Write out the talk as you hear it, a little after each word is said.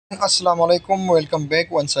Assalamu alaikum, welcome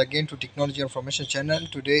back once again to Technology Information channel.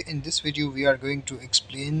 Today in this video we are going to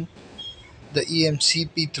explain the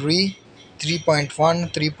EMCP3 3.1,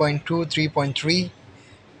 3.2, 3.3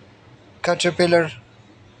 Caterpillar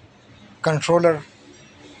controller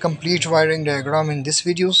complete wiring diagram in this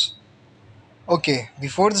videos. Okay,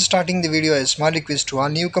 before starting the video, a small request to all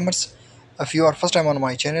newcomers. If you are first time on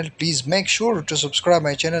my channel, please make sure to subscribe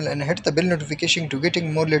my channel and hit the bell notification to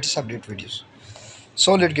getting more latest update videos.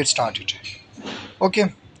 So let's get started.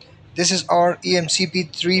 Okay, this is our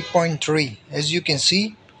EMCP 3.3. As you can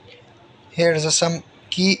see, here is some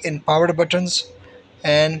key and power buttons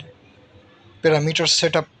and parameter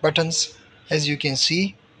setup buttons. As you can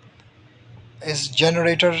see, is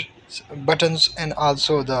generator buttons and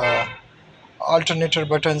also the alternator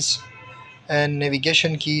buttons and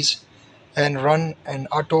navigation keys and run and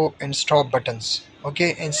auto and stop buttons.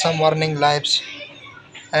 Okay, and some warning lights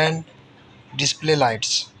and display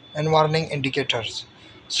lights and warning indicators.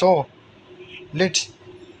 So let's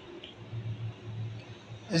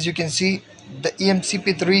As you can see, the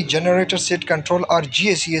EMCP3 generator set control or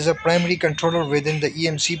GSE is a primary controller within the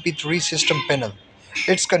EMCP3 system panel.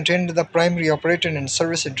 It's contained the primary operator and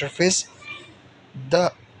service interface,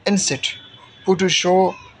 the inset, put to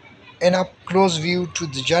show an up close view to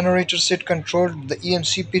the generator set control. The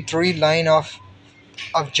EMCP3 line of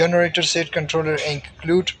generator set controller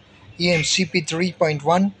include EMCP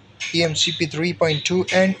 3.1, EMCP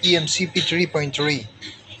 3.2 and EMCP 3.3.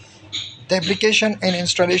 The application and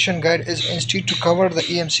installation guide is intended to cover the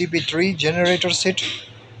EMCP3 generator set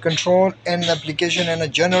control and application and a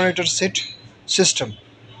generator set system.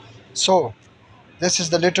 So this is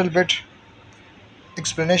the little bit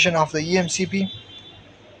explanation of the EMCP.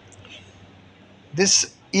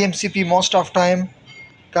 This EMCP most of time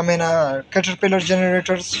come in a Caterpillar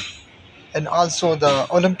generators and also the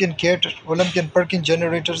Olympian Perkin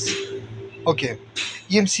generators. Okay,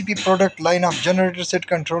 EMCP product line of generator set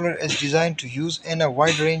controller is designed to use in a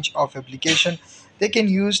wide range of application. They can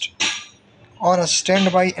used on a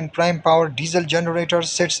standby and prime power diesel generator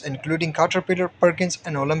sets including Caterpillar, Perkins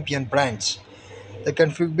and Olympian brands. The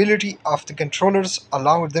configurability of the controllers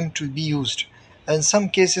allow them to be used in some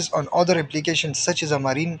cases on other applications such as a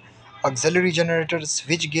marine auxiliary generator.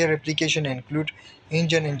 Switchgear application include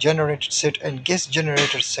engine and generator set and gas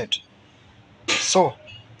generator set. So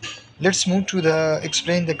let's move to the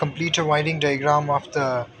explain the complete wiring diagram of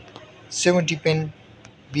the 70 pin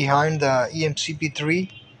behind the EMCP3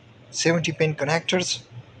 70 pin connectors.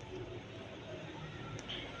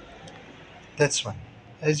 That's one.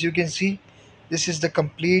 As you can see, this is the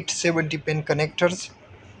complete 70 pin connectors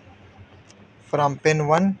from pin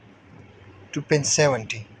 1 to pin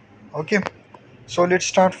 70. Okay, so let's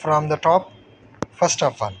start from the top. First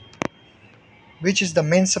of all, which is the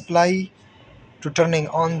main supply to turning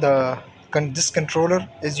on the this controller.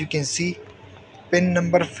 As you can see, pin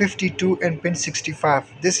number 52 and pin 65.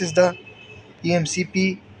 This is the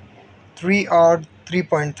EMCP 3R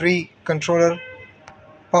 3.3 controller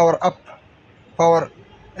power up, power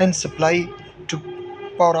and supply to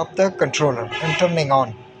power up the controller and turning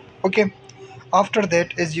on. Okay, after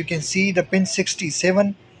that, as you can see, the pin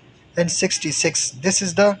 67 and 66, this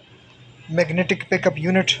is the magnetic pickup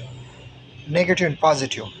unit, negative and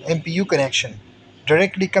positive MPU connection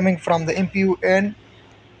directly coming from the MPU and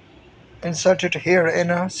inserted here in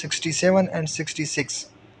a 67 and 66.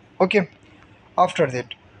 Okay, after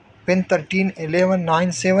that, pin 13 11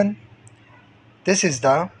 9 7, this is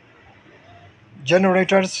the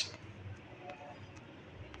generators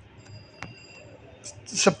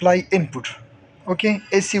supply input. Okay,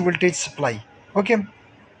 AC voltage supply. Okay,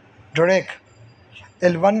 direct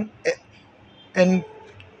L1 and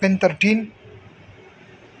pin 13,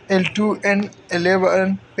 L2 and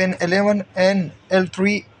 11 pin 11 and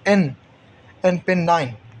L3 N and pin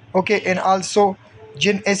 9. Okay, and also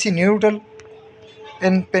Gen AC neutral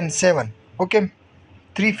in pin 7. Okay,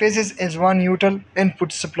 three phases is one neutral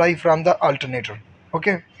input supply from the alternator.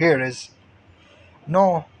 Okay, here is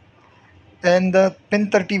no, and the pin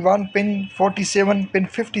 31, pin 47, pin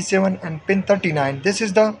 57 and pin 39, this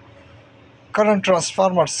is the current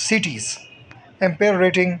transformer CTs, ampere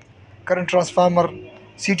rating current transformer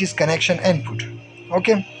CTs connection input.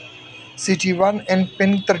 Okay, CT1 and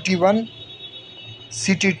pin 31,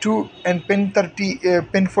 CT2 and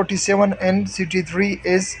pin 47 and CT3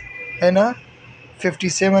 is in a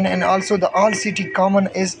 57, and also the all CT common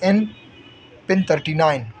is in pin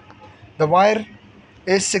 39. The wire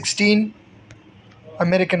is 16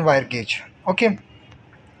 American wire gauge. Okay,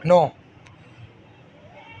 no,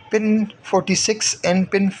 pin 46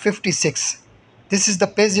 and pin 56, this is the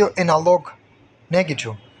piezo analog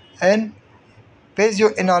negative, and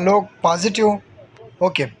Piezo analog positive.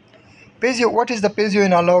 Okay. Piezo, what is the piezo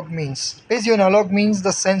analog means? Piezo analog means the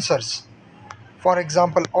sensors. For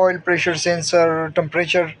example, oil pressure sensor,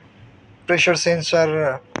 temperature pressure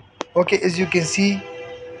sensor. Okay, as you can see,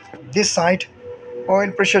 this side,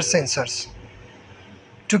 oil pressure sensors,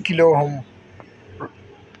 2 kilo ohm,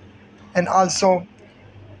 and also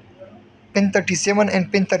pin 37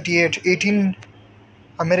 and pin 38, 18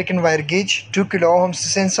 American wire gauge, 2 kilo ohms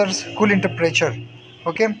sensors, cooling temperature.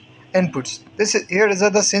 Okay, inputs. This is here is the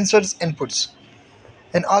sensors inputs,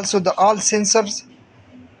 and also the all sensor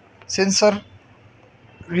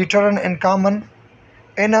return and common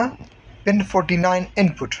in a pin 49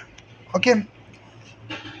 input. Okay,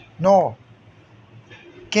 now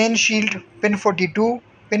can shield pin 42,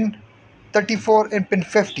 pin 34 and pin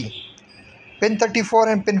 50. Pin 34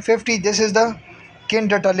 and pin 50, this is the CAN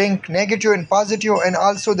data link, negative and positive, and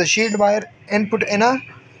also the shield wire input in a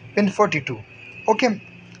pin 42. Okay,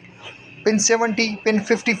 pin 70, pin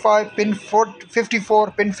 55, pin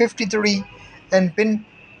 54, pin 53, and pin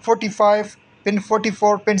 45, pin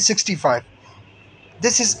 44, pin 65.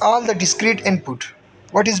 This is all the discrete input.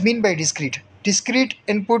 What is mean by discrete? Discrete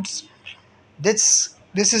inputs, this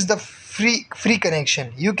is the free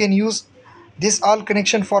connection. You can use this all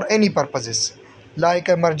connection for any purposes, like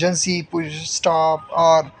emergency push stop,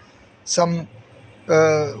 or some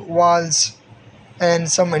walls, and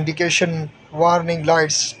some indication warning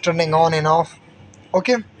lights turning on and off.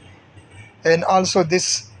 Okay, and also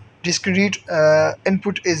this discrete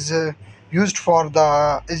input is used for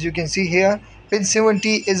the, as you can see here, pin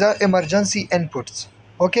 70 is a emergency inputs.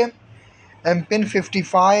 Okay, and pin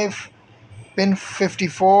 55, pin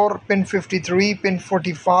 54, pin 53, pin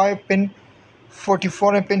 45, pin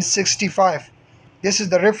 44, and pin 65. This is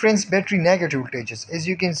the reference battery negative voltages. As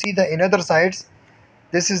you can see, the in other sides,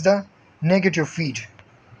 this is the negative feed.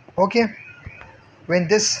 Okay, when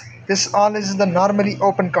this all is the normally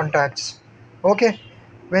open contacts. Okay,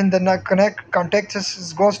 when the connect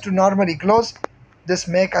contacts goes to normally close, this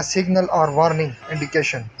make a signal or warning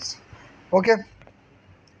indications. Okay,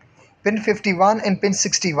 pin 51 and pin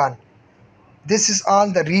 61, this is all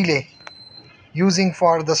the relay using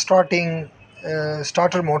for the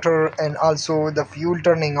starter motor, and also the fuel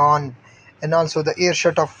turning on, and also the air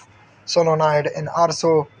shut off solenoid, and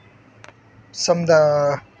also some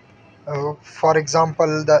the for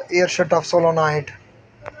example the air shut off solenoid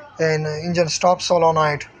and engine stop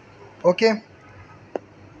solenoid. Okay,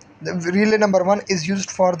 the relay number 1 is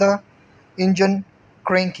used for the engine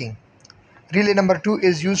cranking. Relay number 2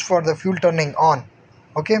 is used for the fuel turning on.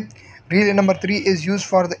 Okay, relay number 3 is used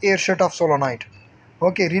for the air shut off solenoid.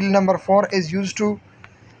 Okay, relay number 4 is used to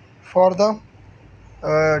for the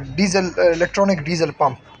diesel electronic diesel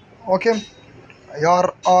pump. Okay,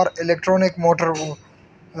 or electronic motor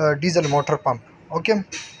diesel motor pump. Okay,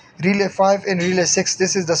 relay 5 and relay 6,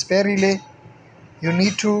 this is the spare relay. You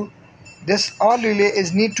need to, this all relay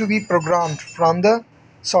is need to be programmed from the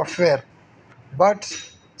software, but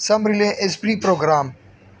some relay is pre-programmed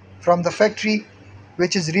from the factory,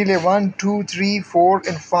 which is relay 1, 2, 3, 4,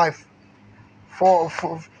 and 5, 4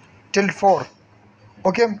 till 4.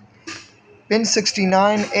 Okay, pin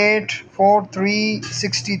 69, 8, 4, 3,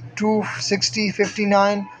 62, 60,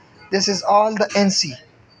 59, this is all the NC,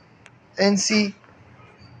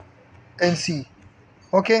 NC.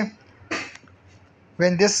 Okay,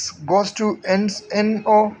 when this goes to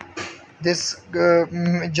NO, this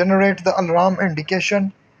generate the alarm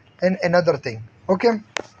indication and another thing. Okay,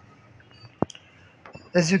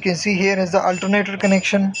 as you can see, here is the alternator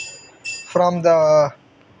connection from the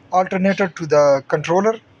alternator to the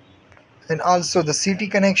controller, and also the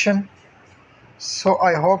CT connection. So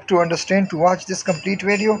I hope to understand to watch this complete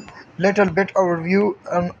video, little bit overview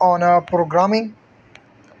on programming.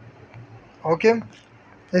 Okay,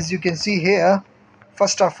 as you can see here,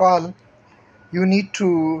 first of all you need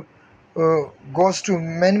to goes to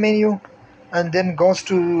main menu, and then goes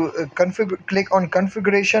to click on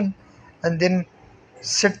configuration, and then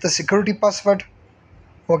set the security password.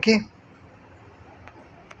 Okay,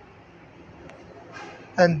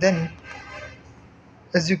 and then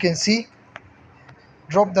as you can see,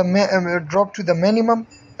 drop to the minimum,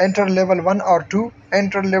 enter level 1 or 2,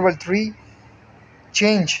 enter level 3,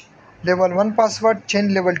 change level 1 password,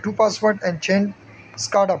 change level 2 password, and change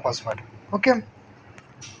SCADA password. Okay,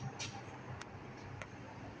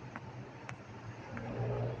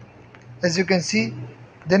 as you can see,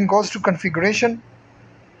 then goes to configuration,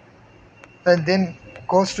 and then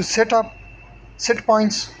goes to setup, set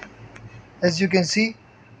points. As you can see,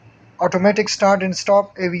 automatic start and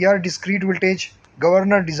stop, AVR discrete voltage,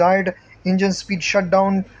 governor desired, engine speed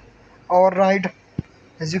shutdown, override.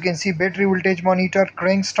 As you can see, battery voltage monitor,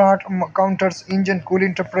 crank start counters, engine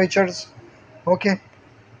cooling temperatures. Okay,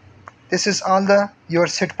 this is all the your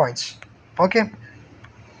set points. Okay,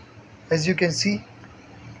 as you can see,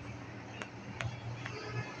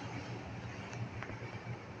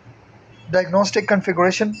 diagnostic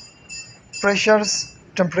configuration, pressures,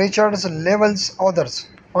 temperatures, levels, others.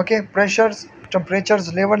 Okay, pressures,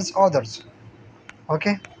 temperatures, levels, others.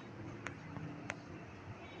 Okay,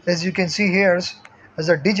 as you can see here, as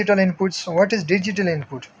a digital inputs. What is digital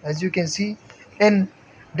input? As you can see, in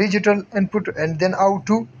digital input and then out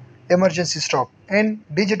to emergency stop, and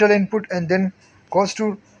digital input and then goes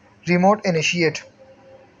to remote initiate,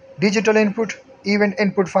 digital input, event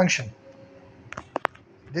input function.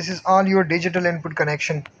 This is all your digital input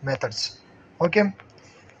connection methods. Okay,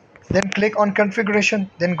 then click on configuration,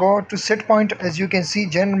 then go to set point. As you can see,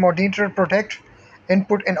 general monitor protect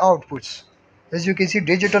input and outputs. As you can see,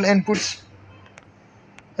 digital inputs,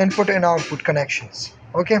 input and output connections.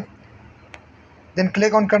 Okay, then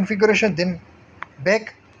click on configuration,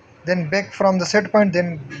 back then back from the set point,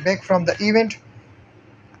 then back from the event.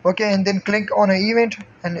 Okay, and then click on an event,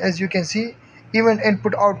 and as you can see, event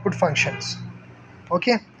input output functions.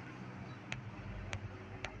 Okay,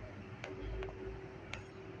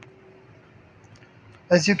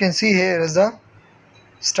 as you can see, here is the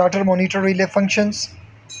starter monitor relay functions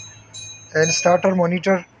and starter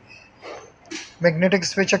monitor magnetic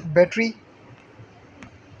switch battery.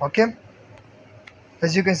 Okay,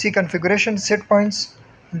 as you can see, configuration, set points,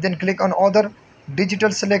 then click on other,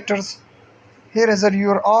 digital selectors. Here is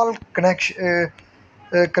your all connection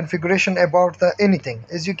configuration about the anything.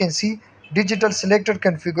 As you can see, digital selector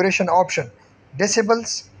configuration option,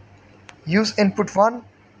 decibels, use input 1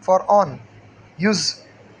 for on, use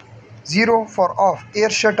 0 for off, air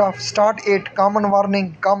shut off, start 8, common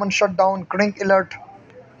warning, common shutdown, crank alert.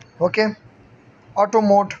 Okay, auto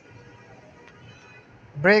mode,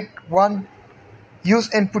 break 1,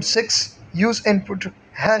 use input 6, use input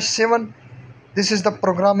 #7. This is the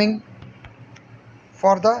programming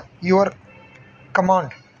for the your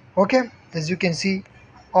command. Okay, as you can see,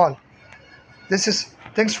 all this is.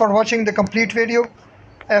 Thanks for watching the complete video.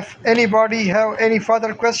 If anybody have any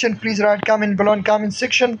further question, please write comment below in comment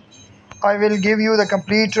section. I will give you the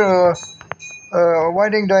complete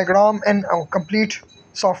wiring diagram and complete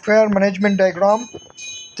software management diagram.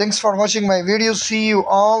 Thanks for watching my video. See you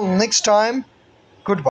all next time.